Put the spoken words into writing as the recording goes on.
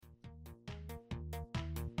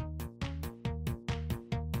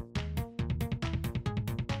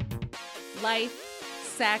life,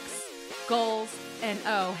 sex, goals, and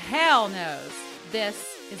oh, hell knows,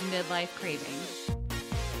 this is Midlife Craving.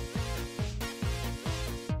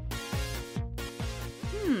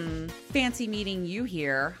 Fancy meeting you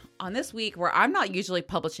here on this week where I'm not usually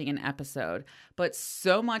publishing an episode, but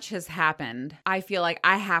so much has happened. I feel like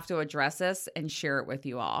I have to address this and share it with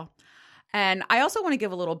you all. And I also want to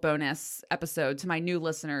give a little bonus episode to my new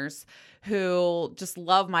listeners who just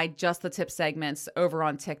love my Just the Tip segments over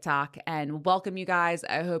on TikTok, and welcome you guys.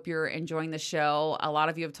 I hope you're enjoying the show. A lot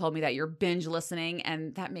of you have told me that you're binge listening,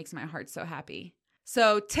 and that makes my heart so happy.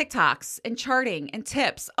 So TikToks and charting and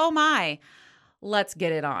tips. Oh my, let's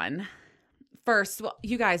get it on. First, well,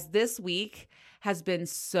 you guys, this week has been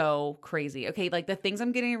so crazy. Okay, like the things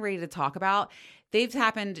I'm getting ready to talk about, they've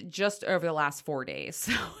happened just over the last 4 days.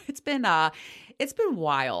 So it's been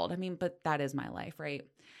wild. I mean, but that is my life, right?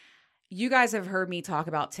 You guys have heard me talk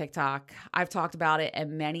about TikTok. I've talked about it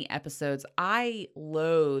in many episodes. I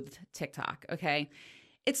loathe TikTok, okay?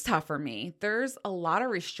 It's tough for me. There's a lot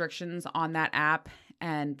of restrictions on that app,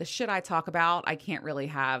 and the shit I talk about, I can't really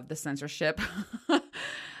have the censorship.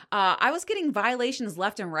 I was getting violations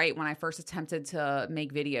left and right when I first attempted to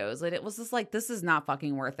make videos, and it was just like, this is not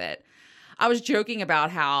fucking worth it. I was joking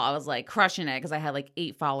about how I was like crushing it because I had like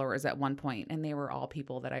 8 followers at one point, and they were all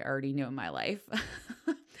people that I already knew in my life.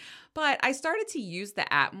 But I started to use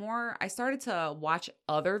the app more. I started to watch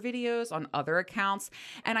other videos on other accounts,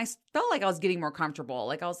 and I felt like I was getting more comfortable.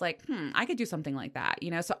 Like I was like, I could do something like that,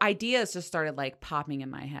 you know? So ideas just started like popping in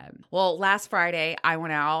my head. Well, last Friday, I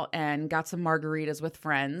went out and got some margaritas with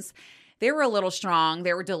friends. They were a little strong.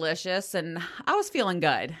 They were delicious, and I was feeling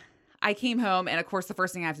good. I came home, and of course, the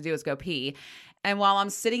first thing I have to do is go pee. And while I'm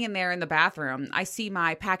sitting in there in the bathroom, I see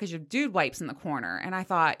my package of dude wipes in the corner, and I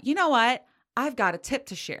thought, you know what? I've got a tip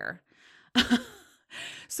to share.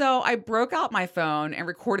 So I broke out my phone and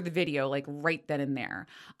recorded the video like right then and there.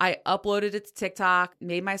 I uploaded it to TikTok,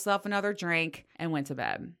 made myself another drink, and went to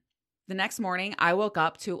bed. The next morning, I woke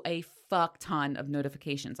up to a fuck ton of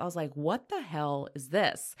notifications. I was like, what the hell is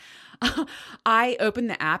this? I opened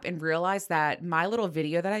the app and realized that my little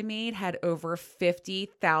video that I made had over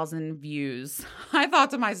 50,000 views. I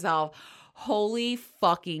thought to myself, holy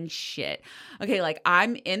fucking shit. Okay, like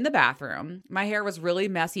I'm in the bathroom. My hair was really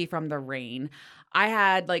messy from the rain. I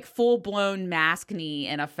had like full-blown mask knee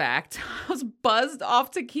in effect. I was buzzed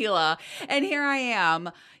off tequila. And here I am,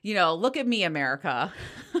 you know, look at me, America.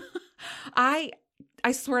 I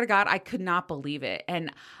swear to God, I could not believe it.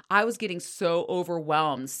 And I was getting so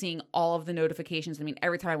overwhelmed seeing all of the notifications. I mean,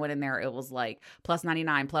 every time I went in there, it was like plus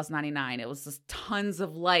 99, plus 99. It was just tons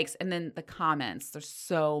of likes. And then the comments, there's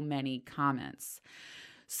so many comments.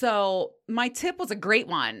 So my tip was a great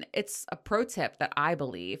one. It's a pro tip that I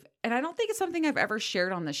believe, and I don't think it's something I've ever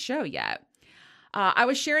shared on the show yet. I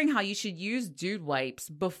was sharing how you should use dude wipes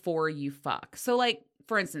before you fuck. So like,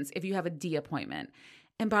 for instance, if you have a D appointment.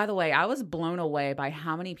 And by the way, I was blown away by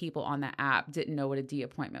how many people on the app didn't know what a D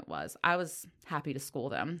appointment was. I was happy to school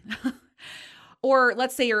them. Or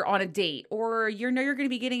let's say you're on a date, or you know you're going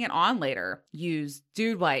to be getting it on later. Use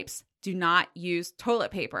dude wipes. Do not use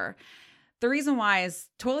toilet paper. The reason why is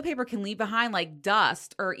toilet paper can leave behind like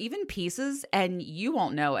dust or even pieces, and you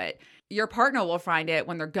won't know it. Your partner will find it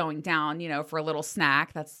when they're going down, you know, for a little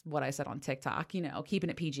snack. That's what I said on TikTok, you know,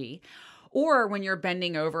 keeping it PG. Or when you're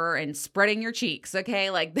bending over and spreading your cheeks, okay?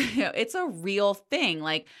 Like, it's a real thing.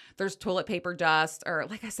 Like, there's toilet paper dust or,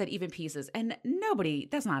 like I said, even pieces. And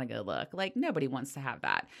that's not a good look. Like, nobody wants to have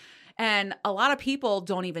that. And a lot of people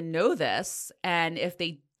don't even know this. And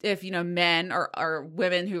if you know, men or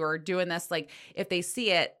women who are doing this, like, if they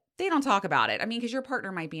see it, they don't talk about it. I mean, because your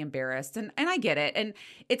partner might be embarrassed, and I get it. And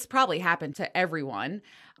it's probably happened to everyone,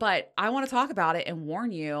 but I want to talk about it and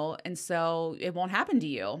warn you. And so it won't happen to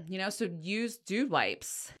you, you know, so use dude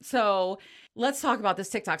wipes. So let's talk about this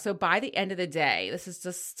TikTok. So by the end of the day, this is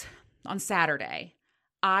just on Saturday,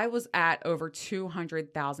 I was at over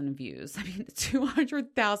 200,000 views. I mean,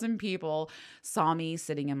 200,000 people saw me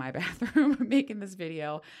sitting in my bathroom making this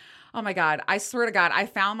video. Oh my God. I swear to God, I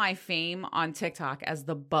found my fame on TikTok as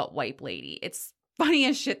the butt wipe lady. It's funny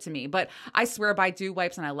as shit to me, but I swear by dude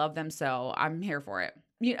wipes and I love them. So I'm here for it.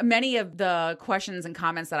 You know, many of the questions and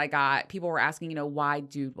comments that I got, people were asking, you know, why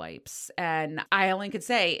dude wipes? And I only could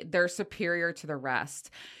say they're superior to the rest.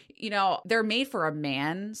 You know, they're made for a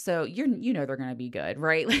man, so you know they're going to be good,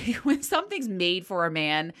 right? Like when something's made for a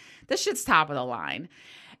man, this shit's top of the line.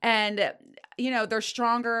 And they're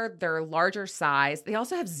stronger, they're larger size. They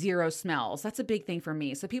also have zero smells. That's a big thing for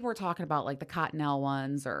me. So people are talking about like the Cottonelle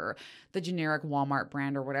ones or the generic Walmart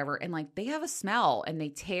brand or whatever. And like they have a smell and they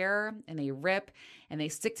tear and they rip and they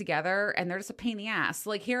stick together and they're just a pain in the ass.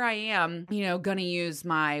 So like here I am, gonna use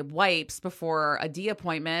my wipes before a D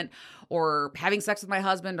appointment or having sex with my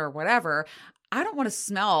husband or whatever. I don't want to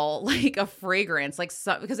smell like a fragrance,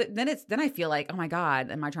 because then I feel like, oh my God,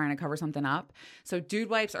 am I trying to cover something up? So dude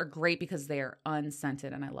wipes are great because they are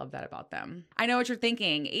unscented, and I love that about them. I know what you're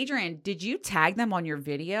thinking. Adrienne, did you tag them on your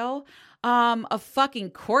video? Of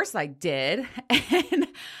fucking course I did. And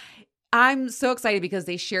I'm so excited because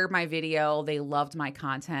they shared my video. They loved my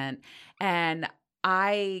content. And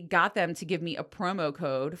I got them to give me a promo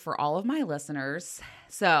code for all of my listeners.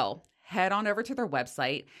 So head on over to their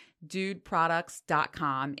website,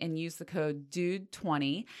 dudeproducts.com, and use the code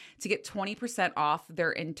DUDE20 to get 20% off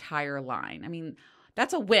their entire line. I mean,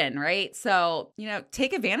 that's a win, right? So,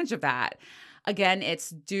 take advantage of that. Again,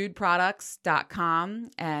 it's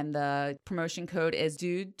dudeproducts.com and the promotion code is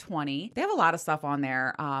DUDE20. They have a lot of stuff on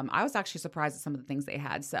there. I was actually surprised at some of the things they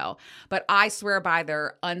had. But I swear by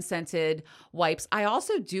their unscented wipes. I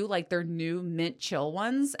also do like their new mint chill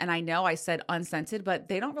ones. And I know I said unscented, but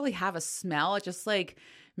they don't really have a smell. It just like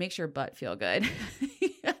makes your butt feel good.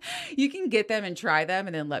 You can get them and try them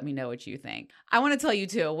and then let me know what you think. I want to tell you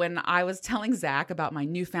too, when I was telling Zach about my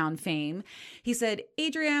newfound fame, he said,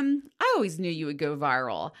 Adrienne, I always knew you would go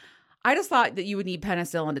viral. I just thought that you would need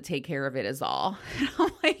penicillin to take care of it is all. And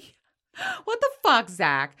I'm like, what the fuck,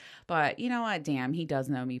 Zach? But you know what? Damn, he does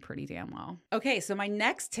know me pretty damn well. Okay, so my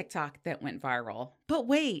next TikTok that went viral. But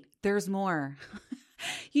wait, there's more.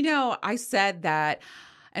 I said that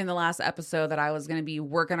in the last episode that I was going to be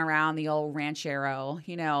working around the old ranchero,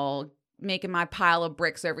 making my pile of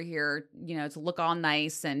bricks over here, to look all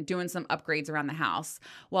nice and doing some upgrades around the house.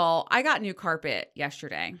 Well, I got new carpet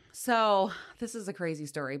yesterday. So this is a crazy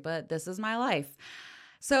story, but this is my life.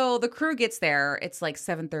 So the crew gets there. It's like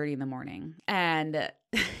 7:30 in the morning. And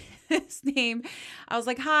his name, I was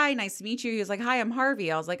like, hi, nice to meet you. He was like, hi, I'm Harvey.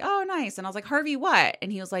 I was like, oh, nice. And I was like, Harvey what?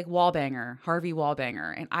 And he was like, Wallbanger, Harvey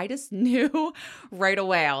Wallbanger. And I just knew right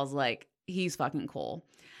away. I was like, he's fucking cool.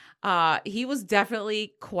 He was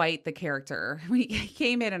definitely quite the character. When he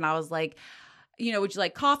came in and I was like, would you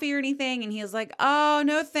like coffee or anything? And he was like, oh,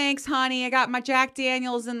 no, thanks, honey. I got my Jack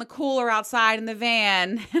Daniels in the cooler outside in the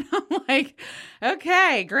van. And I'm like,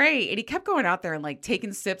 okay, great. And he kept going out there and like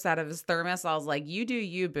taking sips out of his thermos. I was like, you do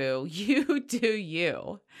you, boo. You do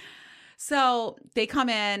you. So they come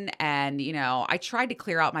in and, I tried to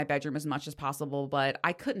clear out my bedroom as much as possible, but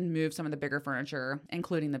I couldn't move some of the bigger furniture,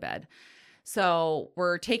 including the bed. So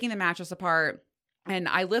we're taking the mattress apart. And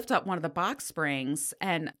I lift up one of the box springs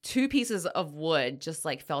and 2 pieces of wood just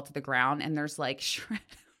like fell to the ground. And there's like oh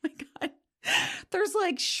my God. There's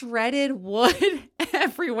like shredded wood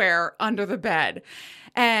everywhere under the bed.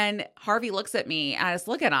 And Harvey looks at me and I just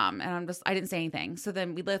look at him and I didn't say anything. So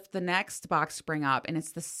then we lift the next box spring up and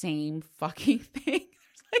it's the same fucking thing.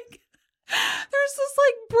 There's just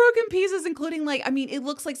like broken pieces, including it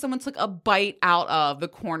looks like someone took a bite out of the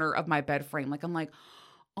corner of my bed frame. I'm like,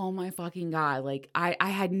 oh my fucking God. Like I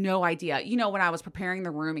had no idea. When I was preparing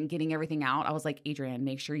the room and getting everything out, I was like, Adrienne,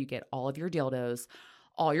 make sure you get all of your dildos,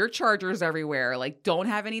 all your chargers everywhere. Like don't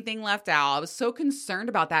have anything left out. I was so concerned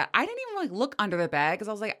about that. I didn't even look under the bed because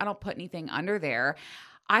I was like, I don't put anything under there.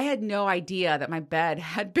 I had no idea that my bed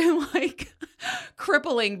had been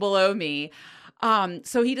crippling below me.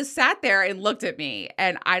 So he just sat there and looked at me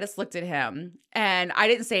and I just looked at him and I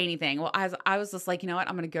didn't say anything. Well, I was just like, you know what?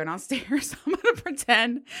 I'm going to go downstairs. I'm going to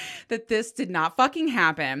pretend that this did not fucking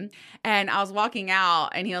happen. And I was walking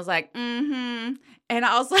out and he was like, mm-hmm. And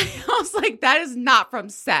I was like, that is not from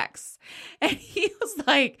sex. And he was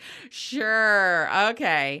like, sure.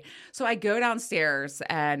 Okay. So I go downstairs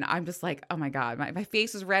and I'm just like, oh my God, my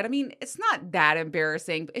face is red. I mean, it's not that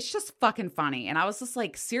embarrassing, but it's just fucking funny. And I was just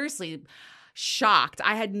like, seriously shocked.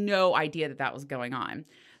 I had no idea that was going on.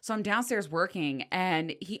 So I'm downstairs working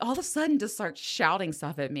and he all of a sudden just starts shouting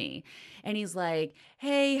stuff at me. And he's like,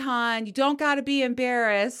 hey, hon, you don't got to be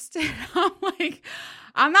embarrassed. And I'm like,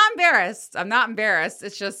 I'm not embarrassed. I'm not embarrassed.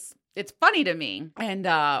 It's funny to me. And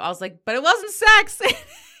I was like, but it wasn't sex.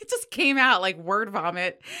 It just came out like word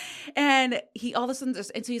vomit. And he all of a sudden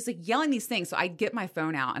so he's like yelling these things. So I get my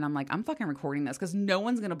phone out and I'm like, I'm fucking recording this because no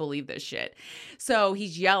one's going to believe this shit. So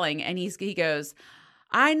he's yelling and he goes,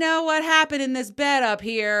 I know what happened in this bed up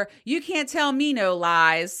here. You can't tell me no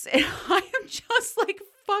lies. And I am just like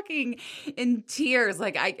fucking in tears.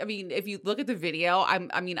 Like, I mean, if you look at the video,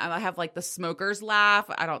 I have like the smoker's laugh.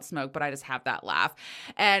 I don't smoke, but I just have that laugh.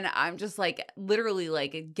 And I'm just like literally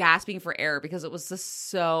like gasping for air because it was just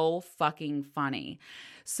so fucking funny.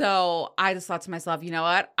 So I just thought to myself, you know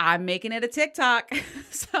what? I'm making it a TikTok.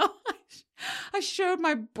 So I showed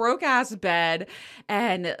my broke ass bed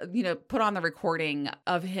and, put on the recording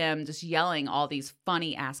of him just yelling all these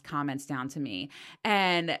funny ass comments down to me.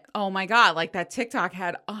 And oh my God, like that TikTok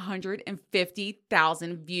had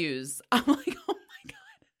 150,000 views. I'm like, oh my God.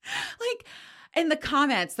 Like, and the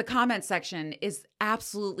comment section is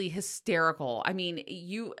absolutely hysterical. I mean,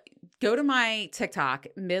 you go to my TikTok,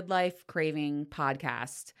 Midlife Craving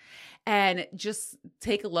Podcast, and just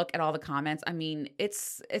take a look at all the comments. I mean,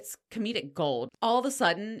 it's comedic gold. All of a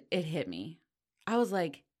sudden, it hit me. I was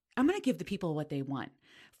like, I'm going to give the people what they want.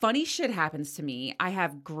 Funny shit happens to me. I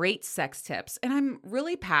have great sex tips, and I'm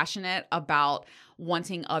really passionate about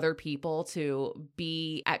wanting other people to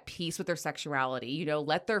be at peace with their sexuality,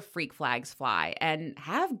 let their freak flags fly and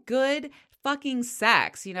have good fucking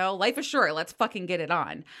sex. Life is short. Let's fucking get it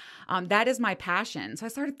on. That is my passion. So I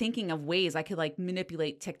started thinking of ways I could like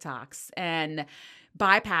manipulate TikToks and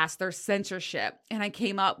bypass their censorship. And I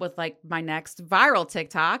came up with like my next viral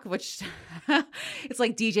TikTok, which it's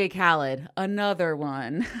like DJ Khaled, another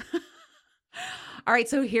one. All right,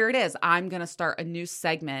 so here it is. I'm going to start a new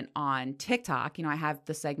segment on TikTok. I have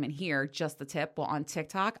the segment here, Just the Tip. Well, on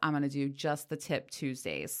TikTok, I'm going to do Just the Tip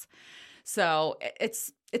Tuesdays. So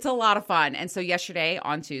it's a lot of fun. And so yesterday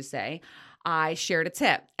on Tuesday, I shared a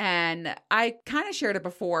tip, and I kind of shared it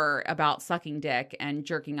before about sucking dick and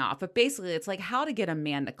jerking off, but basically it's like how to get a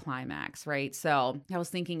man to climax, right? So I was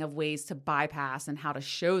thinking of ways to bypass and how to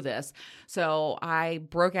show this. So I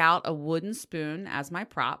broke out a wooden spoon as my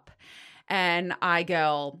prop, and I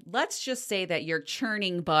go, let's just say that you're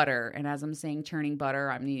churning butter. And as I'm saying churning butter,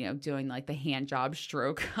 I'm, doing like the hand job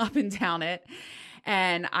stroke up and down it.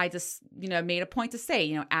 And I just, made a point to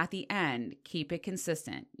say, at the end, keep it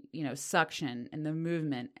consistent, suction and the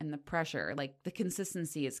movement and the pressure, like the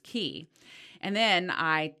consistency is key. And then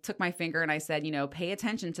I took my finger and I said, pay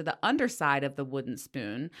attention to the underside of the wooden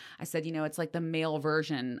spoon. I said, it's like the male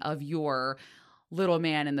version of your little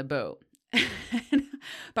man in the boat.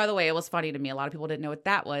 By the way, it was funny to me. A lot of people didn't know what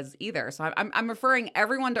that was either. So I'm referring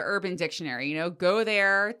everyone to Urban Dictionary. Go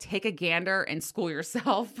there, take a gander, and school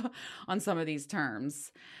yourself on some of these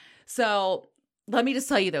terms. So let me just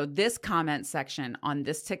tell you, though, this comment section on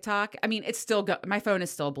this TikTok, I mean, it's still my phone is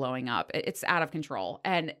still blowing up. It's out of control.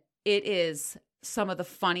 And it is some of the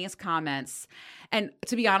funniest comments. And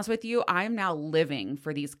to be honest with you, I'm now living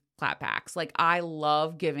for these clapbacks. Like, I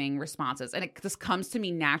love giving responses, and it just comes to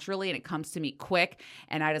me naturally, and it comes to me quick,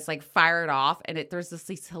 and I just like fire it off, and there's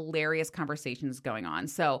these hilarious conversations going on.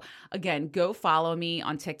 So again, go follow me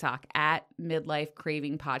on TikTok at Midlife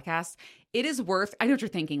Craving Podcast. It is worth, I know what you're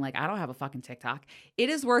thinking, like, I don't have a fucking TikTok. It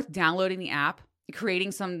is worth downloading the app,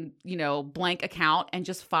 creating some, blank account, and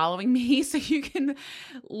just following me so you can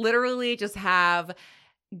literally just have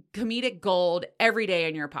comedic gold every day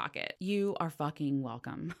in your pocket. You are fucking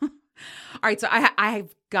welcome. All right, so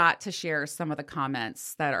I've got to share some of the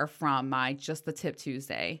comments that are from my Just the Tip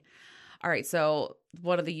Tuesday. All right, so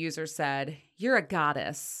one of the users said, "You're a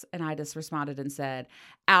goddess." And I just responded and said,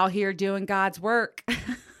 "Out here doing God's work."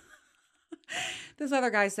 This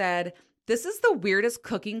other guy said, "This is the weirdest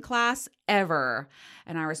cooking class ever."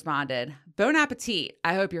 And I responded, "Bon appetit.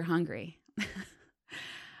 I hope you're hungry."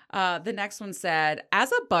 The next one said,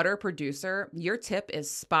 "As a butter producer, your tip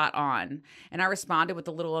is spot on." And I responded with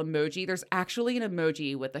a little emoji. There's actually an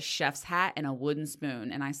emoji with a chef's hat and a wooden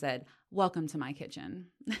spoon. And I said, "Welcome to my kitchen."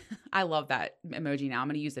 I love that emoji now. I'm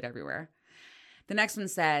going to use it everywhere. The next one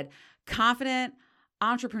said, "Confident,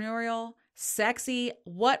 entrepreneurial, sexy,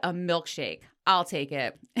 what a milkshake. I'll take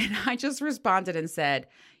it." And I just responded and said,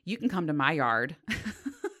 "You can come to my yard."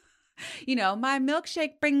 My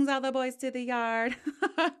milkshake brings all the boys to the yard.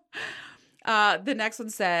 The next one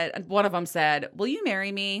said, one of them said, "Will you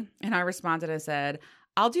marry me?" And I responded and said,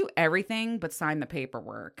 "I'll do everything but sign the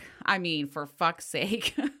paperwork." I mean, for fuck's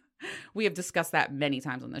sake. We have discussed that many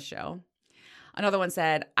times on this show. Another one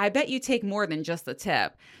said, "I bet you take more than just the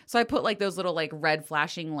tip." So I put like those little like red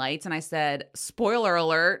flashing lights and I said, "Spoiler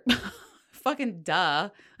alert." Fucking duh.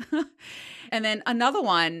 And then another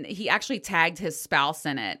one, he actually tagged his spouse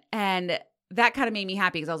in it. And that kind of made me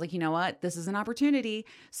happy because I was like, you know what? This is an opportunity.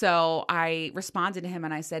 So I responded to him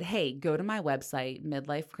and I said, "Hey, go to my website,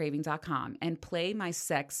 midlifecraving.com, and play my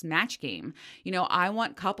sex match game. I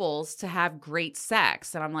want couples to have great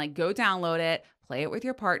sex." And I'm like, go download it, play it with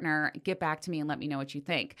your partner, get back to me and let me know what you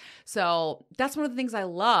think. So that's one of the things I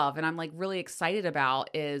love and I'm like really excited about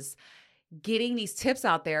is getting these tips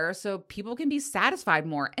out there so people can be satisfied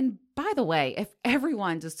more. And by the way, if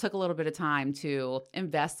everyone just took a little bit of time to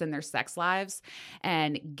invest in their sex lives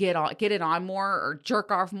and get it on more or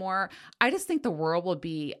jerk off more, I just think the world will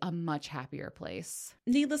be a much happier place.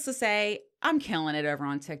 Needless to say, I'm killing it over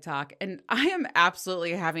on TikTok and I am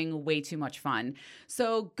absolutely having way too much fun.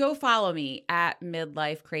 So go follow me at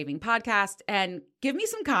Midlife Craving Podcast and give me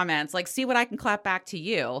some comments, like see what I can clap back to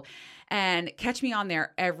you. And catch me on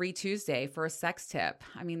there every Tuesday for a sex tip.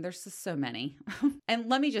 I mean, there's just so many. And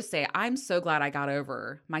let me just say, I'm so glad I got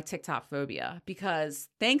over my TikTok phobia because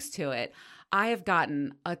thanks to it, I have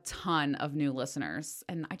gotten a ton of new listeners.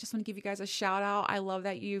 And I just want to give you guys a shout out. I love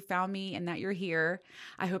that you found me and that you're here.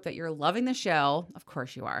 I hope that you're loving the show. Of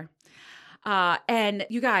course you are. And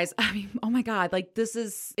you guys, I mean, oh my God, like this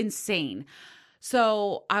is insane.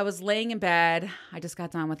 So I was laying in bed. I just got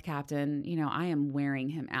done with Captain. You know, I am wearing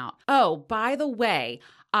him out. Oh, by the way,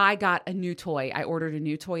 I got a new toy. I ordered a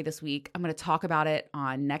new toy this week. I'm going to talk about it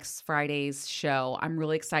on next Friday's show. I'm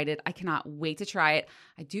really excited. I cannot wait to try it.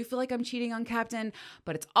 I do feel like I'm cheating on Captain,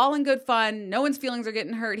 but it's all in good fun. No one's feelings are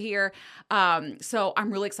getting hurt here. So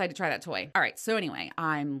I'm really excited to try that toy. All right. So anyway,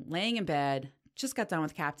 I'm laying in bed. Just got done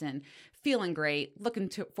with Captain, feeling great, looking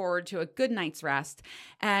forward to a good night's rest.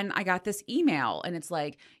 And I got this email and it's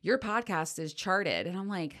like, your podcast is charted. And I'm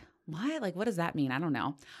like, what? Like, what does that mean? I don't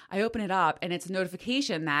know. I open it up and it's a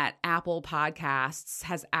notification that Apple Podcasts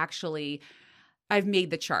has actually, I've made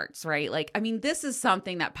the charts, right? Like, I mean, this is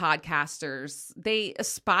something that podcasters, they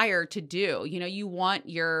aspire to do. You know, you want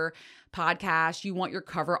your podcast, you want your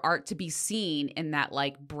cover art to be seen in that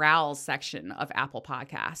like browse section of Apple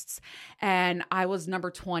Podcasts. And I was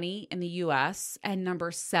number 20 in the US and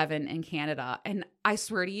number 7 in Canada. And I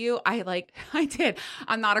swear to you, I did.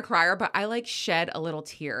 I'm not a crier, but I like shed a little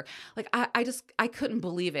tear. Like I couldn't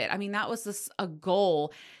believe it. I mean, that was just a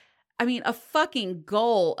goal. I mean, a fucking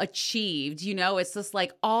goal achieved, you know, it's just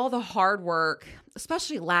like all the hard work,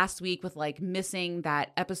 especially last week with like missing that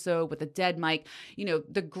episode with the dead mic, you know,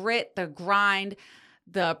 the grit, the grind,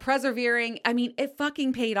 the persevering. I mean, it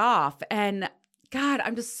fucking paid off. And God,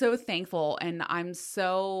 I'm just so thankful. And I'm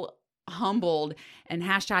so humbled and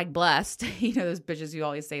 #blessed. You know, those bitches, you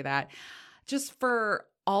always say that just for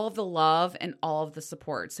all of the love and all of the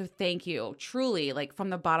support. So thank you, truly, like from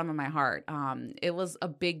the bottom of my heart. It was a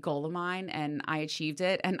big goal of mine and I achieved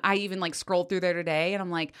it. And I even like scrolled through there today and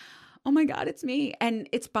I'm like, oh my God, it's me. And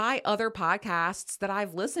it's by other podcasts that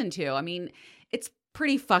I've listened to. I mean, it's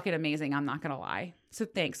pretty fucking amazing. I'm not going to lie. So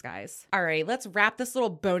thanks, guys. All right, let's wrap this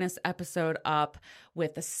little bonus episode up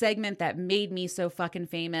with the segment that made me so fucking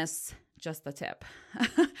famous. Just the tip.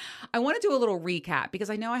 I want to do a little recap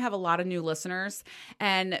because I know I have a lot of new listeners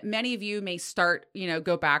and many of you may start, you know,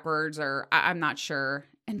 go backwards or I'm not sure.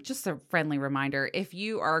 And just a friendly reminder, if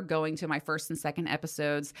you are going to my first and second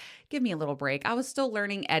episodes, give me a little break. I was still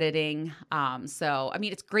learning editing. So, I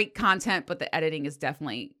mean, it's great content, but the editing has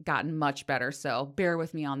definitely gotten much better. So bear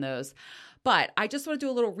with me on those. But I just want to do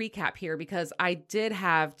a little recap here because I did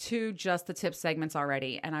have 2 Just the Tip segments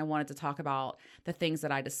already, and I wanted to talk about the things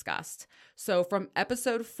that I discussed. So from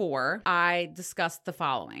episode 4, I discussed the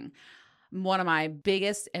following. One of my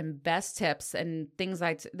biggest and best tips and things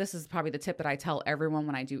this is probably the tip that I tell everyone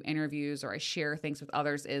when I do interviews or I share things with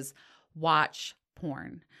others is watch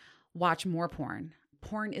porn. Watch more porn.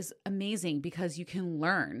 Porn is amazing because you can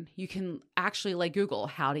learn. You can actually like Google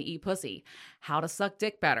how to eat pussy, how to suck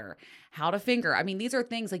dick better, how to finger. I mean, these are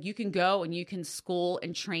things like you can go and you can school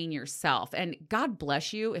and train yourself. And God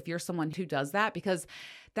bless you if you're someone who does that because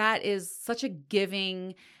that is such a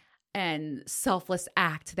giving and selfless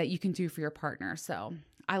act that you can do for your partner. So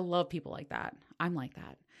I love people like that. I'm like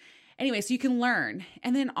that. Anyway, so you can learn.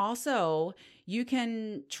 And then also you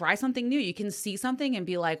can try something new. You can see something and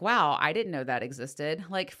be like, wow, I didn't know that existed.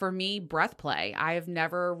 Like for me, breath play. I have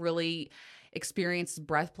never really experienced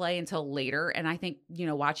breath play until later. And I think, you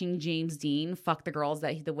know, watching James Dean fuck the girls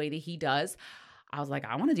the way that he does, I was like,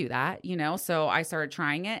 I want to do that, you know? So I started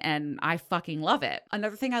trying it and I fucking love it.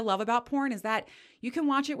 Another thing I love about porn is that you can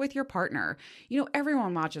watch it with your partner. You know,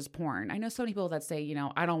 everyone watches porn. I know so many people that say, you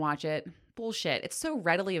know, I don't watch it. Bullshit. It's so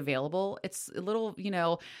readily available. It's a little, you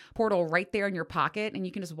know, portal right there in your pocket and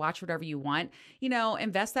you can just watch whatever you want. You know,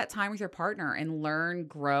 invest that time with your partner and learn,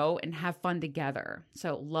 grow, and have fun together.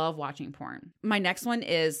 So love watching porn. My next one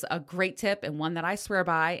is a great tip and one that I swear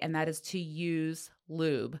by, and that is to use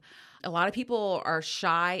lube. A lot of people are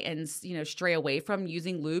shy and, you know, stray away from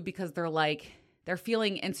using lube because they're like, They're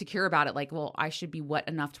feeling insecure about it. Like, well, I should be wet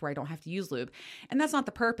enough to where I don't have to use lube. And that's not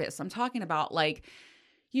the purpose. I'm talking about like,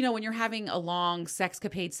 when you're having a long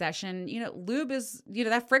sexcapade session, lube is,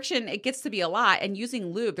 that friction, it gets to be a lot. And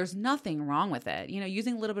using lube, there's nothing wrong with it.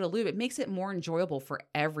 Using a little bit of lube, it makes it more enjoyable for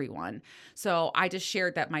everyone. So I just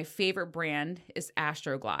shared that my favorite brand is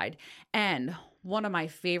Astroglide, and one of my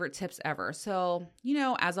favorite tips ever. So,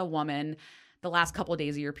 as a woman, the last couple of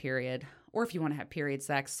days of your period, or if you want to have period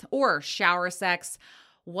sex or shower sex,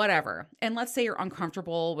 whatever. And let's say you're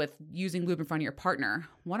uncomfortable with using lube in front of your partner.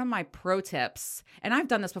 One of my pro tips, and I've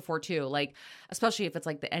done this before too, like, especially if it's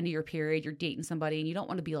like the end of your period, you're dating somebody and you don't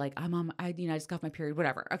want to be like, I just got my period,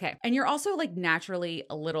 whatever. Okay. And you're also like naturally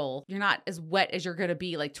you're not as wet as you're going to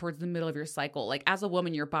be like towards the middle of your cycle. Like as a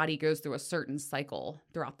woman, your body goes through a certain cycle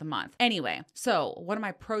throughout the month. Anyway, so one of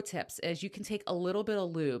my pro tips is you can take a little bit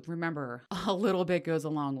of lube. Remember, a little bit goes a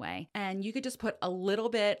long way. And you could just put a little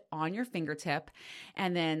bit on your fingertip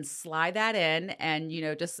and then slide that in, and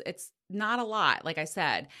it's not a lot, like I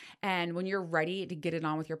said. And when you're ready to get it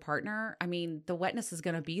on with your partner, the wetness is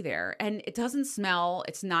going to be there, and it doesn't smell.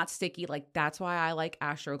 It's not sticky. Like that's why I like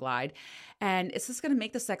Astroglide, and it's just going to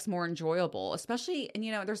make the sex more enjoyable, especially. And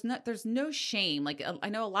there's no shame. Like I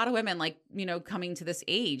know a lot of women, like coming to this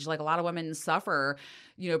age, like a lot of women suffer,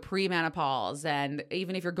 premenopause, and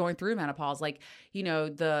even if you're going through menopause, like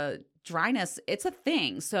the dryness, it's a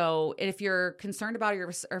thing. So if you're concerned about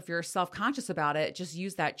or if you're self-conscious about it, just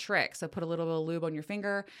use that trick. So put a little bit of lube on your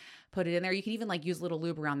finger, put it in there. You can even like use a little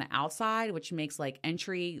lube around the outside, which makes like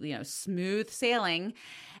entry, smooth sailing.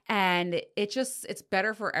 And it's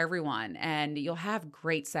better for everyone, and you'll have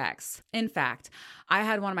great sex. In fact, I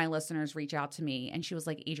had one of my listeners reach out to me and she was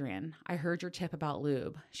like, Adrienne, I heard your tip about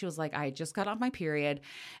lube. She was like, I just got off my period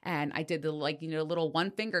and I did the little one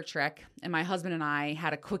finger trick, and my husband and I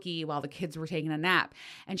had a quickie while the kids were taking a nap.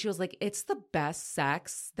 And she was like, it's the best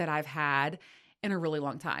sex that I've had in a really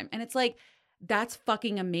long time. And it's like, that's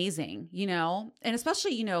fucking amazing, And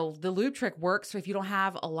especially, the lube trick works if you don't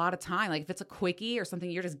have a lot of time. Like if it's a quickie or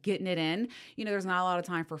something, you're just getting it in, there's not a lot of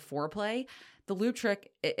time for foreplay. The lube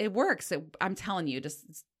trick, it works. I'm telling you, just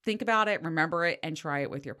think about it, remember it, and try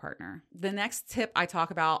it with your partner. The next tip I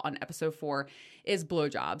talk about on episode 4 is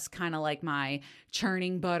blowjobs, kind of like my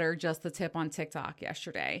churning butter, just the tip on TikTok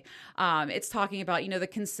yesterday. It's talking about, the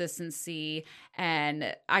consistency.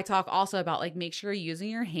 And I talk also about like, make sure you're using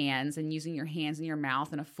your hands and using your hands in your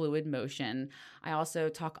mouth in a fluid motion. I also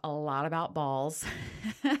talk a lot about balls.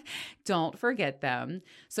 Don't forget them.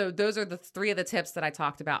 So those are the 3 of the tips that I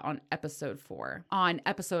talked about on episode 4. On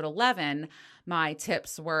episode 11, my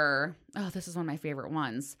tips were, this is one of my favorite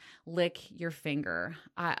ones. Lick your finger.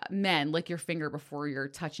 Men, lick your finger before you're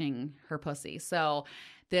touching her pussy. So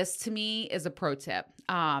this to me is a pro tip.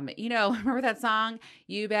 Remember that song?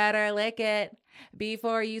 You better lick it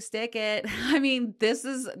before you stick it.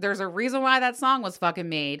 There's a reason why that song was fucking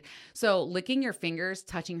made. So licking your fingers,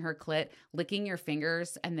 touching her clit, licking your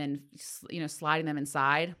fingers, and then, sliding them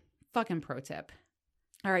inside. Fucking pro tip.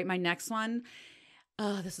 All right. My next one.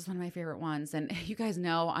 Oh, this is one of my favorite ones. And you guys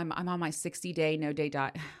know I'm on my 60-day no-day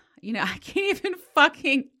diet. I can't even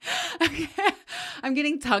fucking, I'm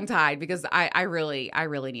getting tongue-tied because I really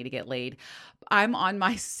need to get laid. I'm on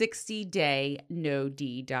my 60-day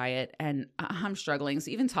no-D diet and I'm struggling. So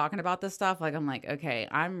even talking about this stuff, I'm like, okay,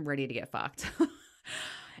 I'm ready to get fucked.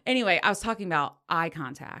 Anyway, I was talking about eye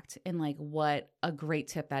contact and like what a great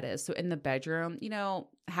tip that is. So in the bedroom,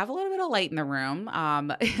 have a little bit of light in the room.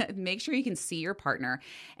 Make sure you can see your partner,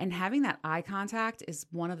 and having that eye contact is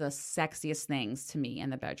one of the sexiest things to me in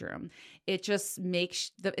the bedroom. It just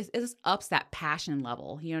it just ups that passion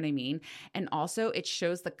level. You know what I mean? And also it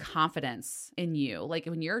shows the confidence in you. Like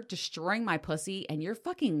when you're destroying my pussy and you're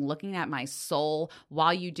fucking looking at my soul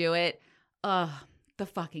while you do it, the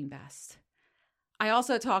fucking best. I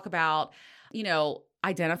also talk about,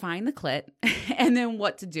 identifying the clit and then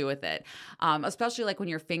what to do with it. Especially like when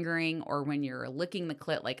you're fingering or when you're licking the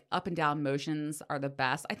clit, like up and down motions are the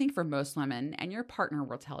best, I think, for most women, and your partner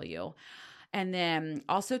will tell you. And then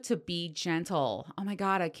also to be gentle. Oh my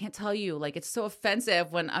God, I can't tell you, like it's so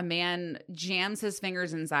offensive when a man jams his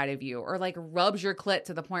fingers inside of you or like rubs your clit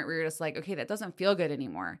to the point where you're just like, okay, that doesn't feel good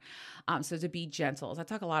anymore. So to be gentle. So I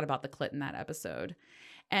talk a lot about the clit in that episode.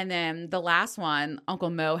 And then the last one, Uncle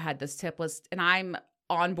Mo had this tip was, and I'm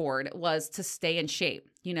on board, was to stay in shape.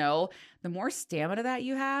 The more stamina that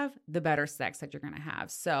you have, the better sex that you're going to have.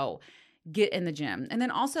 So get in the gym. And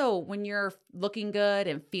then also when you're looking good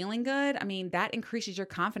and feeling good, that increases your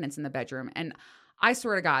confidence in the bedroom. And I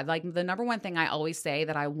swear to God, like the number one thing I always say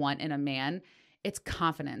that I want in a man It's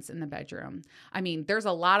confidence in the bedroom. I mean, there's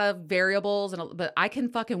a lot of variables, but I can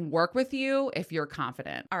fucking work with you if you're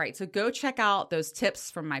confident. All right, so go check out those tips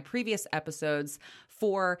from my previous episodes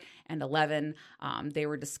 4 and 11. They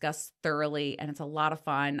were discussed thoroughly, and it's a lot of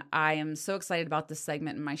fun. I am so excited about this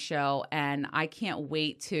segment in my show, and I can't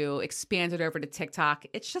wait to expand it over to TikTok.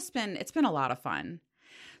 It's been a lot of fun.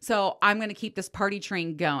 So I'm going to keep this party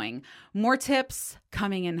train going. More tips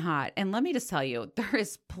coming in hot. And let me just tell you, there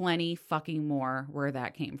is plenty fucking more where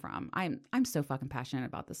that came from. I'm so fucking passionate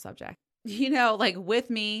about this subject. You know, like with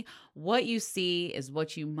me, what you see is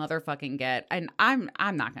what you motherfucking get. And I'm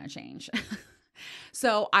not going to change.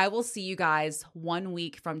 So I will see you guys 1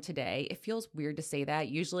 week from today. It feels weird to say that.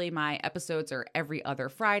 Usually my episodes are every other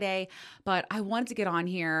Friday, but I wanted to get on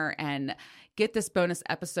here and get this bonus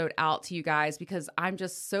episode out to you guys because I'm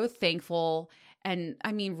just so thankful and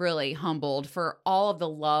I mean really humbled for all of the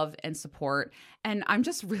love and support. And I'm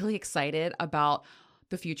just really excited about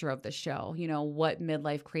the future of the show, you know, what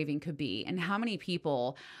midlife craving could be and how many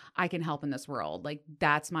people I can help in this world. Like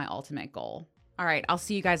that's my ultimate goal. All right, I'll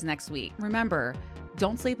see you guys next week. Remember,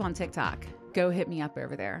 don't sleep on TikTok. Go hit me up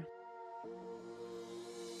over there.